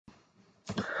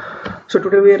So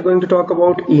today we are going to talk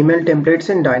about email templates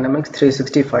in Dynamics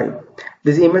 365.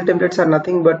 These email templates are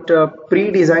nothing but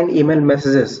pre-designed email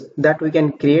messages that we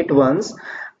can create once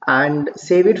and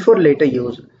save it for later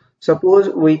use. Suppose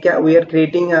we are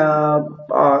creating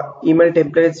email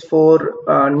templates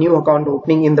for new account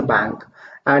opening in the bank,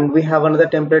 and we have another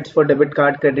templates for debit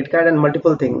card, credit card, and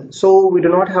multiple things. So we do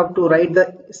not have to write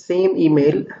the same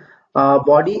email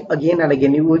body again and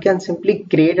again. We can simply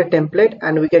create a template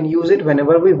and we can use it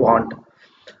whenever we want.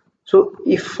 So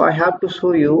if I have to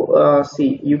show you,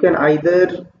 see, you can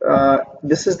either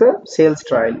this is the sales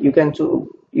trial. You can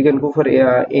go for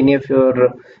any of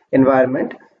your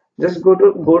environment. Just go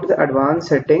to the advanced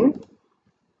setting.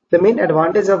 The main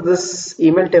advantage of this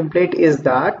email template is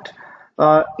that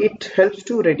it helps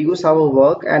to reduce our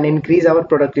work and increase our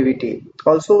productivity.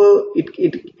 Also,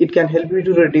 it can help you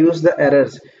to reduce the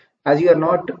errors as you are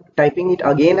not typing it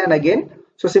again and again.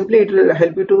 So simply it will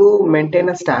help you to maintain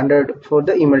a standard for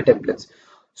the email templates.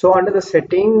 So under the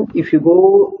setting, if you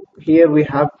go here, we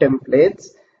have templates,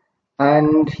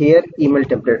 and here email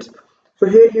templates. So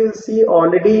here you will see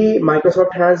already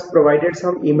Microsoft has provided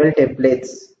some email templates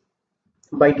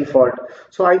by default.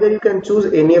 So either you can choose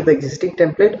any of the existing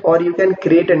template or you can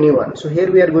create a new one. So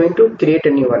here we are going to create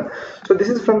a new one. So this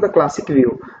is from the classic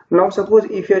view. Now suppose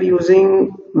if you are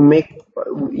using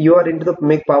you are into the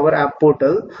Make Power App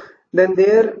portal, then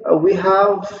there we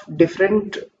have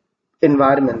different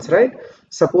environments, right?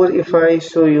 Suppose if I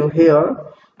show you here,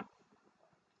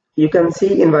 you can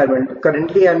see environment.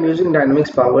 Currently I'm using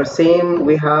Dynamics Power. Same,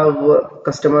 we have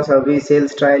customer service,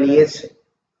 sales trial, yes,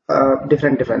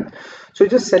 different. So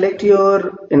just select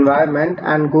your environment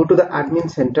and go to the admin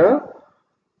center.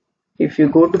 If you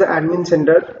go to the admin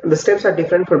center, the steps are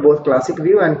different for both classic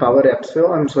view and Power Apps.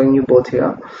 So I'm showing you both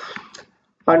here.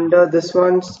 Under this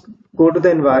one, go to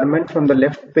the environment from the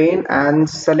left pane and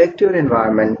select your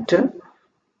environment.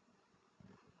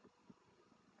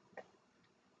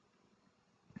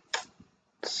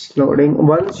 It's loading.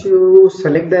 Once you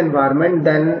select the environment,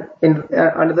 then in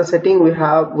under the setting we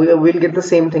will get the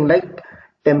same thing like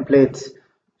templates.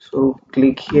 So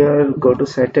click here, go to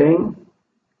setting.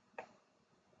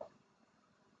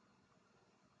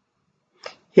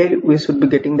 Here we should be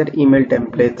getting that email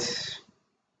templates.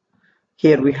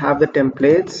 Here we have the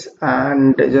templates,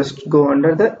 and just go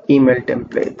under the email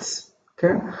templates.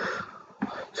 Okay,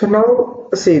 so now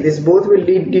see, this both will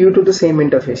lead you to the same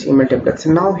interface, email templates.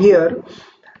 Now here,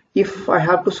 if I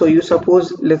have to show you,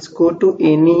 suppose let's go to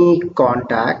any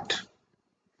contact.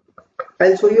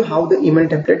 I'll show you how the email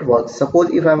template works.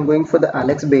 Suppose if I'm going for the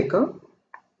Alex Baker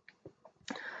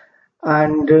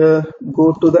and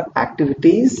go to the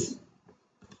activities.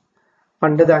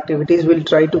 Under the activities, we'll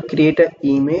try to create an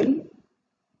email.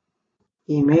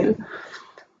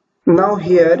 Now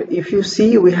here, if you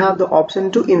see, we have the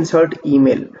option to insert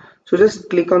email. So just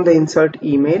click on the insert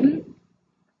email,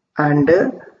 and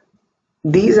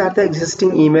these are the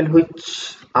existing email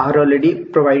which are already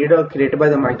provided or created by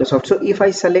the Microsoft. So if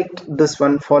I select this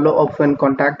one, follow up when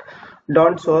contact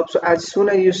don't show up, so as soon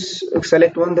as you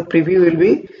select one, the preview will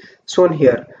be shown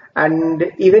here,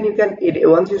 and even you can edit.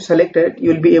 Once you select it,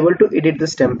 you will be able to edit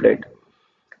this template.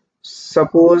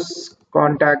 Suppose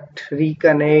contact,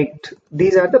 reconnect,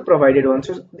 these are the provided ones.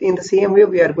 So in the same way,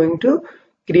 we are going to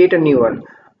create a new one.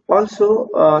 Also,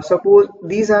 suppose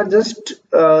these are just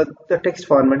the text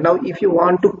format. Now if you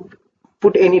want to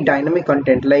put any dynamic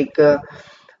content, like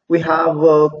we have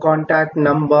contact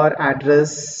number,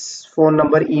 address, phone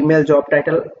number, email, job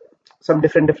title, some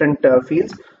different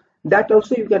fields, that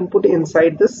also you can put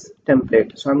inside this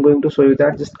template. So I'm going to show you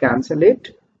that. Just cancel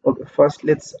it. Okay, first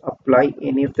let's apply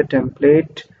any of the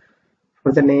template.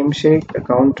 For the namesake,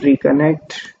 account,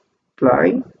 reconnect,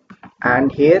 apply,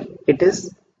 and here it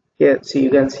is. Here, so you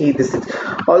can see this.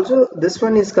 Also, this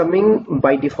one is coming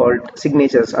by default,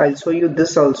 signatures. I'll show you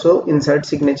this also. Insert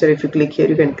signature. If you click here,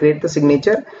 you can create the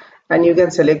signature, and you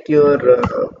can select your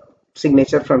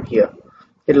signature from here.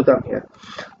 It will come here.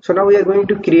 So now we are going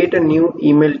to create a new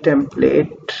email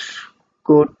template.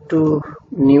 Go to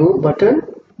new button,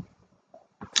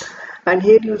 and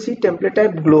here you'll see template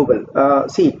type global.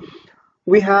 See,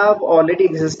 we have already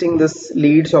existing this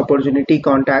leads, opportunity,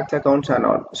 contacts, accounts, and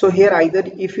all. So here, either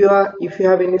if you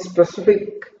have any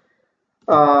specific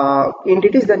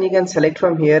entities, then you can select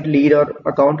from here lead or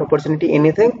account, opportunity,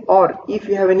 anything. Or if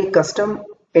you have any custom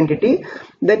entity,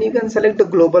 then you can select the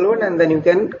global one and then you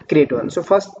can create one. So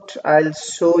first I'll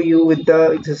show you with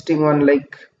the existing one,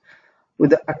 like with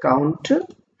the account,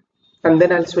 and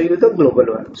then I'll show you the global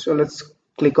one. So let's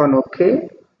click on OK.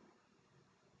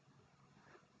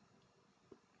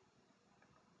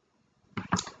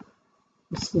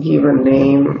 Let's give a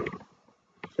name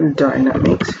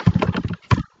Dynamics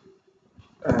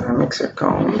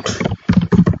account.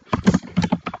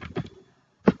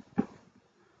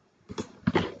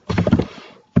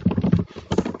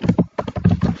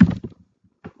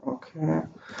 Okay.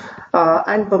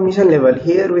 And permission level,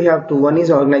 here we have two, one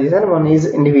is organization, one is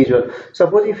individual.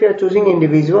 Suppose if you are choosing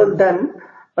individual, then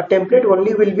a template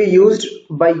only will be used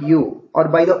by you or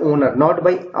by the owner, not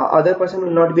by other person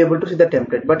will not be able to see the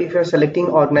template. But if you are selecting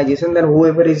organization, then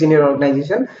whoever is in your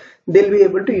organization, they'll be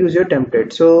able to use your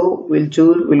template. So we'll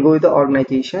go with the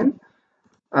organization,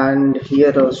 and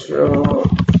here also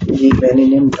give any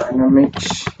name,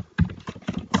 Dynamics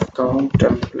account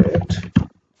template.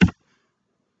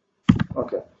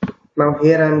 Okay. Now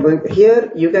here I'm going,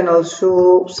 here you can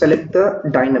also select the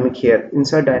dynamic, here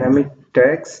insert dynamic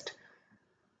text.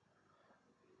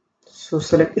 So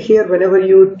select here whenever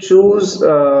you choose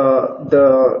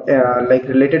the like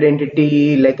related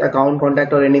entity like account,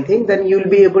 contact or anything, then you will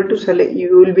be able to select,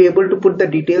 you will be able to put the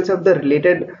details of the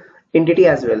related entity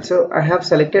as well. So I have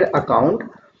selected account,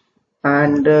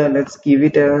 and let's give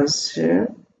it as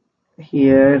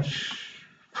here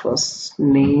first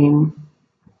name.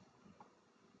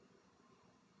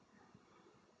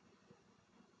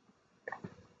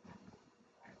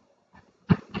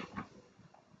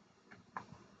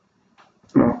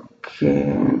 Okay,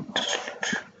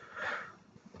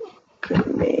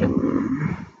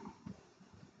 name.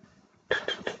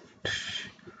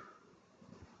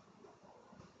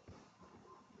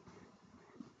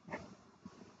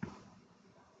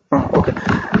 Okay,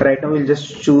 right now we'll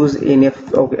just choose any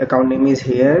of, okay, account name is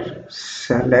here,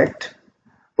 select.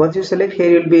 Once you select,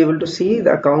 here you'll be able to see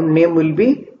the account name will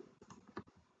be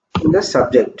in the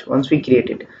subject once we create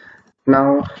it.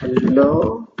 Now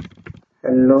hello,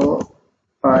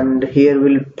 and here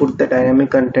we'll put the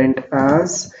dynamic content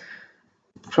as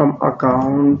from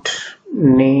account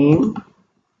name.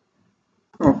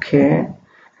 Okay,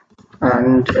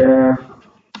 and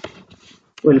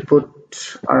we'll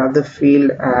put another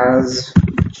field as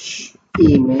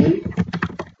email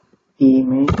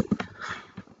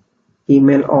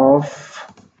of.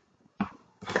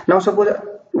 Now suppose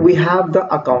we have the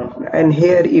account, and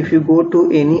here if you go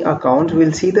to any account,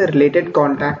 we'll see the related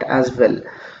contact as well.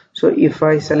 So if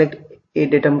I select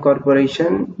Datum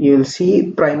Corporation, you'll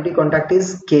see primary contact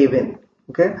is Kevin.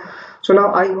 Okay, so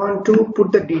now I want to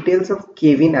put the details of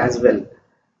Kevin as well.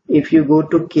 If you go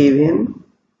to Kevin,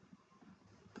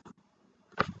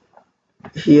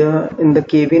 here in the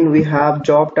Kevin we have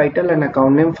job title and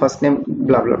account name, first name,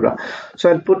 blah blah blah. So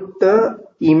I'll put the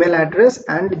email address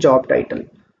and job title.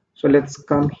 So let's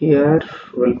come here,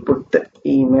 we'll put the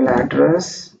email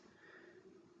address,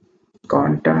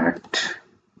 contact,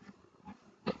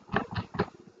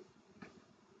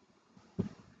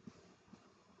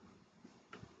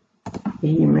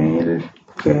 email.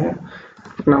 Okay,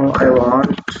 now I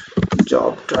want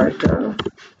job title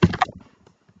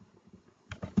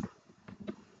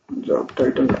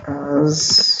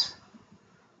as.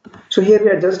 So here we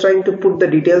are just trying to put the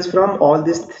details from all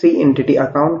these three entity,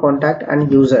 account, contact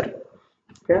and user.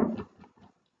 Okay,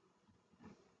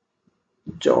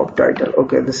 job title.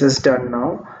 Okay, this is done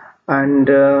now, and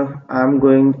I'm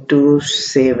going to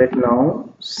save it now.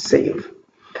 Save.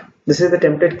 This is the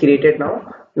template created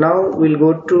now. Now we'll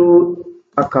go to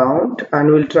account and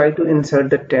we'll try to insert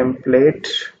the template,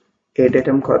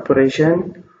 Datum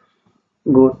Corporation.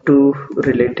 Go to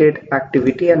related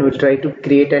activity and we'll try to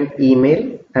create an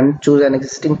email and choose an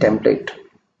existing template.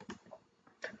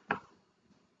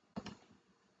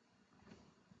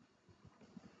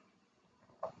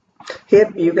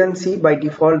 Here you can see by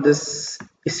default this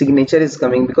signature is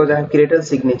coming because I have created a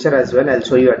signature as well. I'll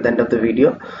show you at the end of the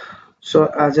video. So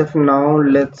as of now,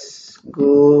 let's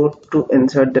go to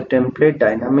insert the template,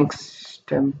 Dynamics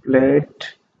template.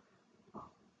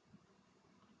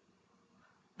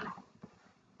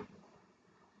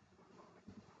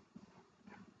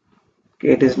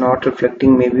 It is not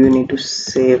reflecting, maybe we need to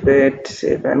save it,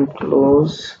 save and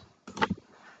close,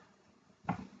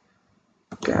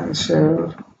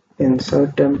 cancel,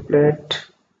 insert template.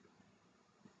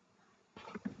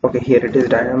 Okay, here it is,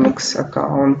 Dynamics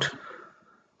account,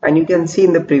 and you can see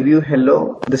in the preview,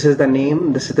 hello, this is the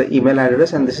name, this is the email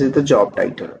address, and this is the job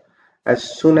title. As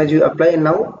soon as you apply,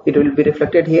 now it will be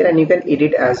reflected here and you can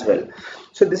edit as well.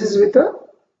 So this is with a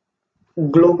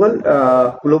global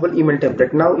email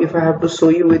template. Now if I have to show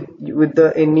you with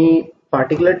the any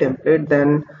particular template,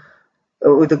 then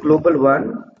with the global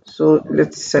one, so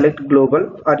let's select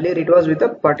global. Earlier it was with a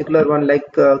particular one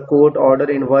like quote,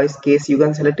 order, invoice, case. You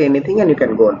can select anything and you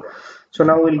can go on. So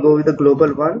now we'll go with the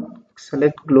global one,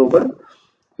 select global.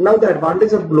 Now the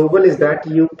advantage of global is that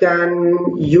you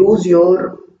can use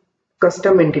your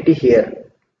custom entity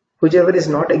here, whichever is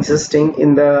not existing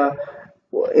in the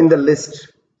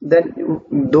list, then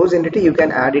those entity you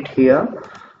can add it here.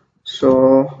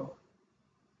 So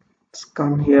let's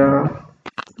come here,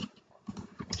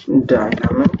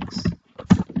 Dynamics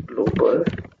Global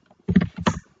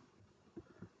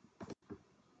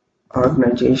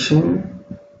Organization,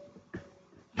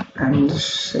 and the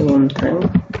same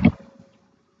thing.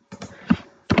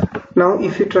 Now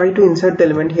if you try to insert the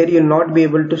element here, you'll not be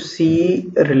able to see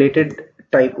a related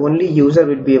type. Only user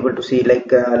will be able to see,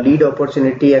 like lead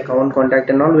opportunity, account, contact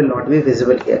and all will not be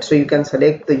visible here. So you can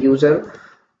select the user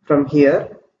from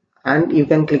here and you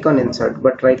can click on insert,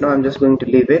 but right now I'm just going to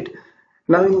leave it.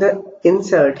 Now in the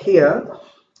insert here,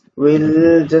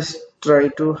 we'll just try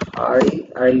to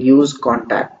I'll use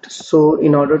contact. So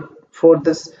in order for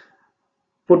this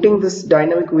putting this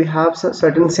dynamic, we have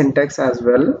certain syntax as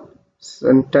well.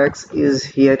 Syntax is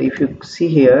here. If you see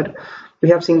here, we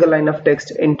have single line of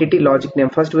text, entity, logic name.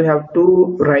 First we have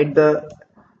to write the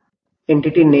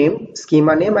entity name,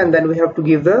 schema name, and then we have to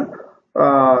give the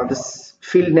this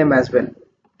field name as well.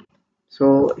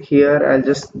 So here I'll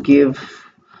just give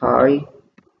hi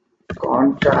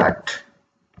contact,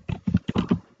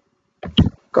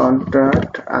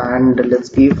 and let's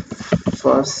give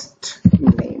first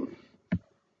name.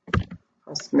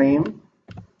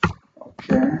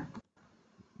 Okay,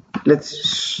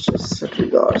 let's just set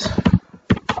regards.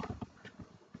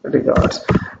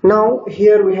 Now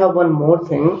here we have one more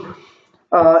thing.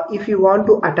 If you want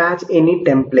to attach any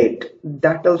template,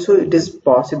 that also it is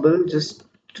possible. Just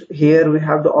here we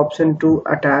have the option to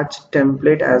attach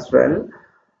template as well.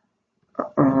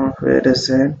 Where is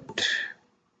it?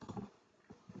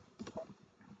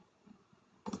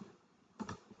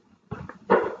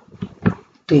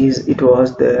 It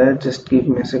was there, just give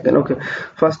me a second. Okay,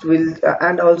 first we'll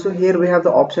and also here we have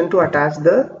the option to attach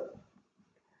the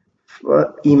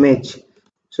image.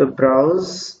 So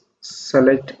browse,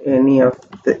 select any of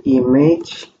the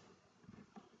image,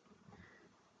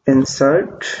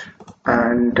 insert,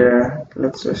 and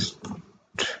let's just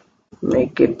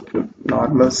make it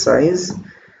normal size.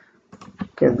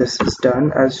 Okay, this is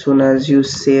done. As soon as you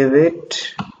save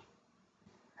it,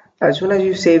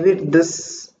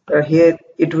 this here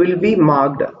it will be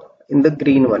marked in the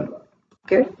green one.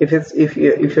 Okay, if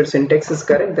your syntax is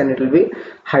correct, then it will be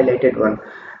highlighted one.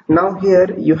 Now here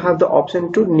you have the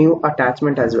option to new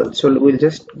attachment as well. So we'll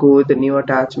just go with the new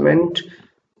attachment,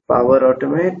 Power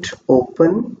Automate,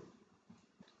 open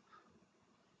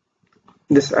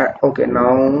this. Okay,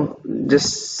 now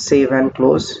just save and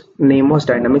close. Name was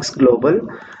Dynamics Global.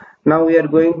 Now we are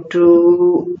going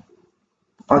to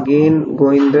again go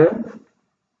in the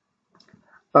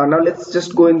now let's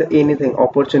just go in the anything,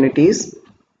 opportunities,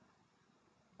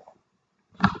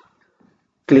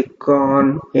 click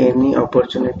on any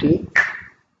opportunity,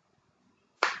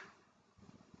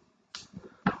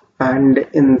 and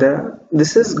in the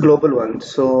this is global one,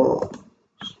 so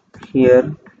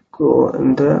here go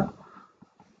in the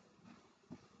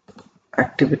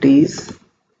activities,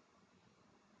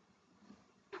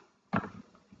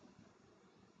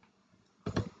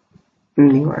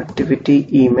 new activity,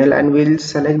 email, and we'll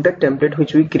select the template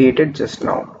which we created just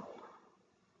now.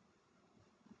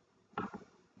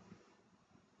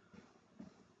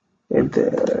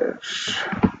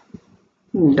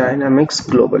 Dynamics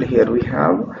Global here we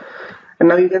have, and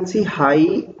now you can see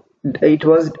hi, it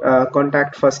was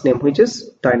contact first name, which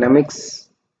is Dynamics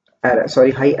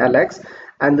hi Alex,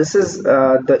 and this is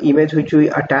the image which we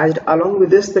attached. Along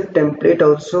with this, the template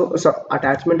also, so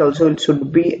attachment also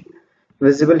should be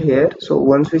visible here. So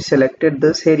once we selected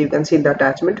this, here you can see the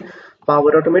attachment,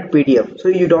 Power Automate PDF. So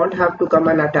you don't have to come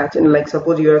and attach in, like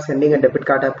suppose you are sending a debit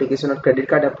card application or credit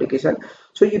card application,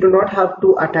 so you do not have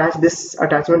to attach this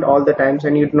attachment all the times,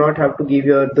 and you do not have to give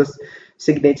your this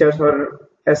signatures or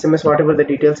SMS, whatever the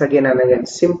details, again and again.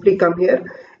 Simply come here,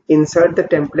 insert the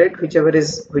template, whichever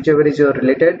is your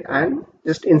related, and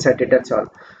just insert it. That's all.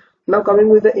 Now coming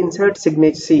with the insert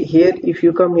signature, see here, if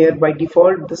you come here, by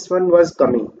default this one was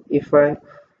coming. If I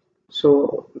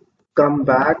come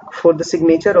back for the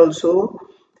signature also,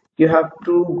 you have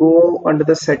to go under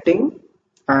the setting,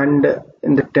 and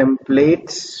in the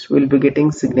templates we'll be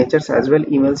getting signatures as well,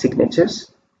 email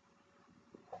signatures.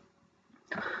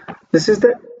 This is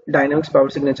the Dynamics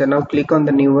Power Signature. Now click on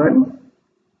the new one.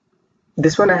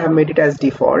 This one I have made it as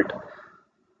default.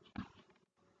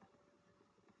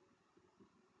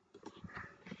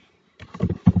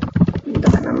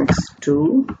 Dynamics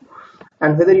 2,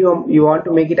 and whether you want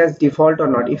to make it as default or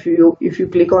not. If you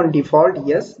click on default,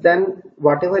 yes, then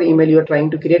whatever email you are trying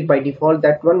to create by default,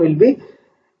 that one will be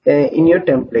in your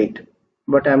template,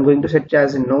 but I'm going to set it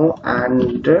as no,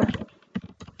 and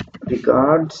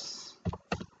Regards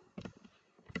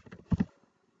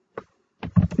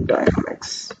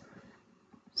Dynamics.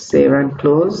 Save and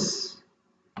close.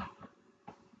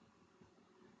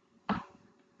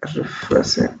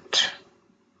 Refresh it.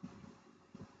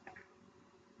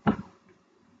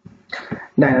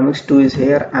 Dynamics 2 is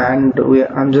here, and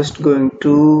I'm just going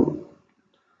to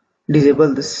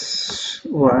disable this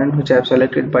one which I've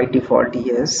selected by default.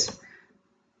 Yes.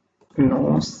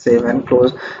 No. Save and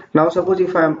close. Now suppose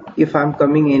if I'm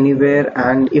coming anywhere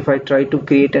and if I try to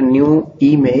create a new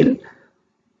email,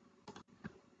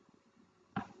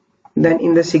 then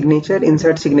in the signature,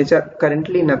 insert signature,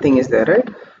 currently nothing is there, right?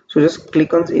 So just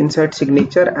click on insert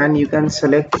signature and you can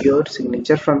select your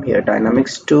signature from here.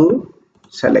 Dynamics 2,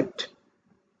 select.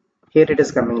 Here it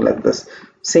is coming like this.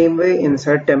 Same way,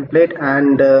 insert template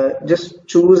and just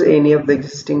choose any of the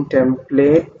existing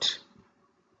template,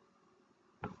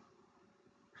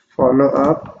 follow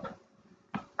up,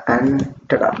 and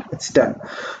ta-da, it's done.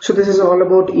 So this is all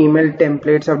about email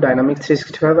templates of Dynamics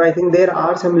 365. I think there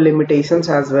are some limitations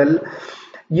as well.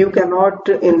 You cannot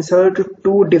insert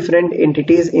two different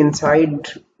entities inside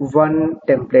one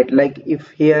template. Like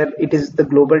if here it is the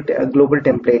global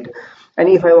template, and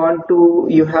if I want to,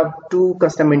 you have two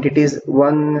custom entities,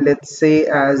 one let's say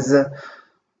as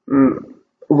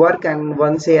work and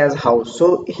one say as house.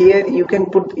 So here you can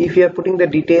put, if you are putting the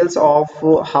details of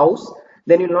house,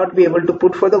 then you'll not be able to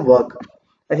put for the work.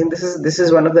 I think this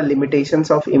is one of the limitations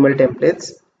of email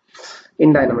templates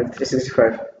in Dynamics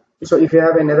 365. So if you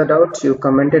have any other doubts, you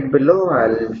comment it below.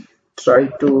 I'll try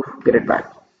to get it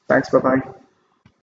back. Thanks. Bye bye.